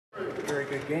very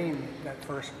good game, that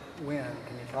first win.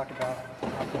 Can you talk about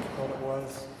how difficult it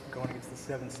was going against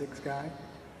the 7'6" guy?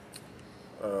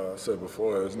 I said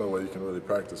before, there's no way you can really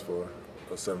practice for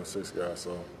a 7'6" guy.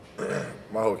 So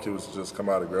my whole key was to just come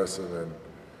out aggressive and,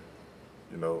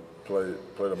 play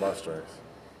to my strengths.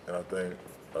 And I think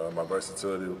my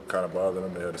versatility kind of bothered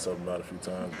him. They had to sub him out a few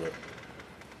times, but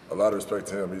a lot of respect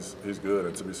to him. He's good,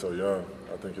 and to be so young,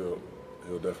 I think he'll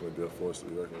definitely be a force to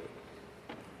be reckoned with.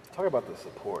 Talk about the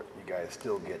support you guys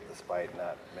still get despite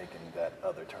not making that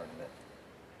other tournament.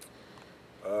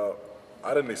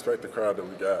 I didn't expect the crowd that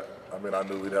we got. I mean, I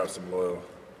knew we'd have some loyal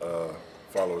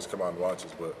followers come out and watch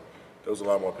us, but there was a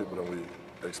lot more people than we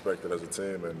expected as a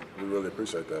team, and we really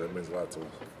appreciate that. It means a lot to us.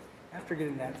 After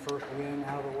getting that first win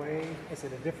out of the way, is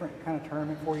it a different kind of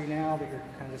tournament for you now that you're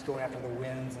kind of just going after the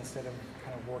wins instead of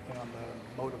kind of working on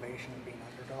the motivation of being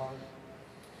underdog?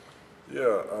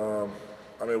 Yeah,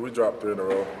 I mean, we dropped 3 in a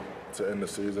row to end the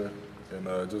season, and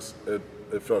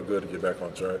it felt good to get back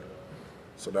on track.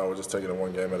 So now we're just taking it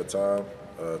one game at a time.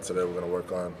 Today we're going to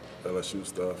work on LSU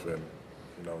stuff and,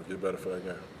 get better for that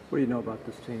game. What do you know about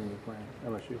this team you're playing,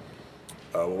 LSU?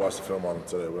 We'll watch the film on them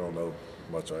today. We don't know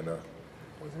much right now.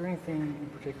 Was there anything in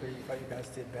particular you thought you guys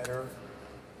did better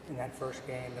in that first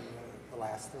game than the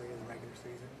last 3 of the regular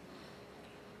season?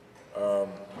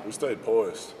 We stayed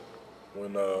poised.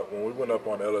 When we went up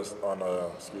on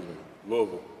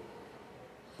Louisville,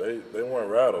 they weren't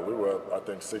rattled. We were up, I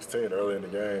think, 16 early in the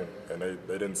game, and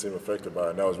they didn't seem affected by it,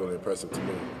 and that was really impressive to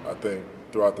me. I think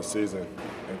throughout the season,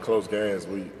 in close games,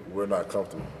 we're not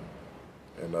comfortable.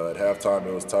 And at halftime,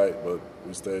 it was tight, but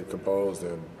we stayed composed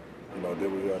and,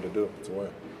 did what we had to do to win.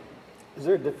 Is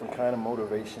there a different kind of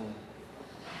motivation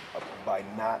by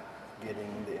not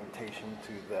getting the invitation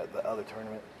to the other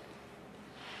tournament?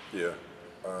 Yeah.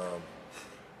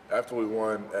 After we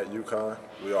won at UConn,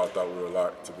 we all thought we were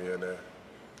locked to be in there.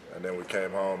 And then we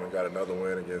came home and got another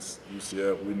win against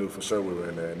UCF. We knew for sure we were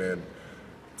in there. And then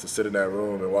to sit in that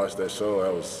room and watch that show,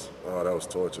 that was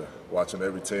torture. Watching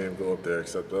every team go up there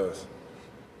except us.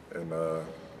 And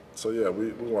so, yeah,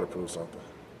 we want to prove something.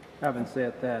 Having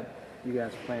said that, you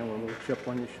guys playing with a little chip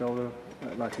on your shoulder,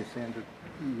 like you're saying,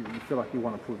 you feel like you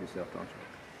want to prove yourself, don't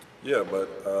you? Yeah, but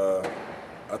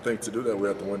I think to do that, we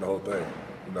have to win the whole thing.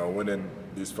 Winning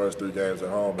these first 3 games at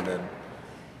home and then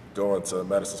going to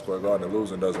Madison Square Garden and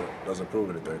losing doesn't prove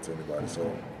anything to anybody.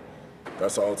 So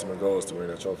that's our ultimate goal, is to bring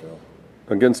that trophy home.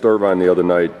 Against Irvine the other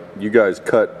night, you guys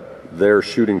cut their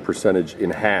shooting percentage in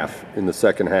half in the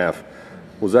second half.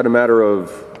 Was that a matter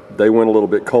of they went a little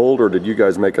bit cold, or did you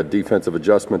guys make a defensive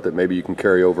adjustment that maybe you can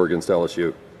carry over against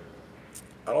LSU?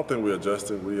 I don't think we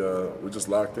adjusted. We just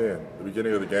locked in. At the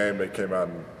beginning of the game, they came out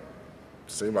and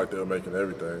seemed like they were making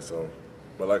everything. So,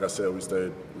 but like I said, we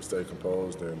stayed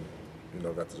composed and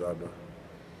got the job done.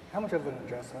 How much of an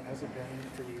adjustment has it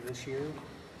been for you this year,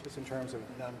 just in terms of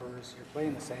numbers? You're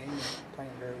playing the same, you're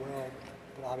playing very well,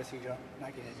 but obviously you're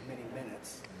not getting as many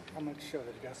minutes. How much of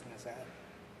an adjustment is that?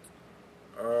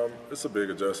 It's a big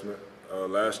adjustment.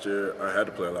 Last year, I had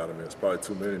to play a lot of minutes, probably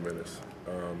too many minutes,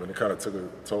 and it kind of took a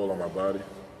toll on my body.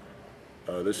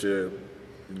 This year,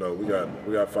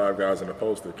 we got 5 guys in the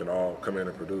post that can all come in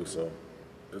and produce, so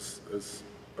it's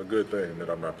a good thing that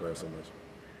I'm not playing so much.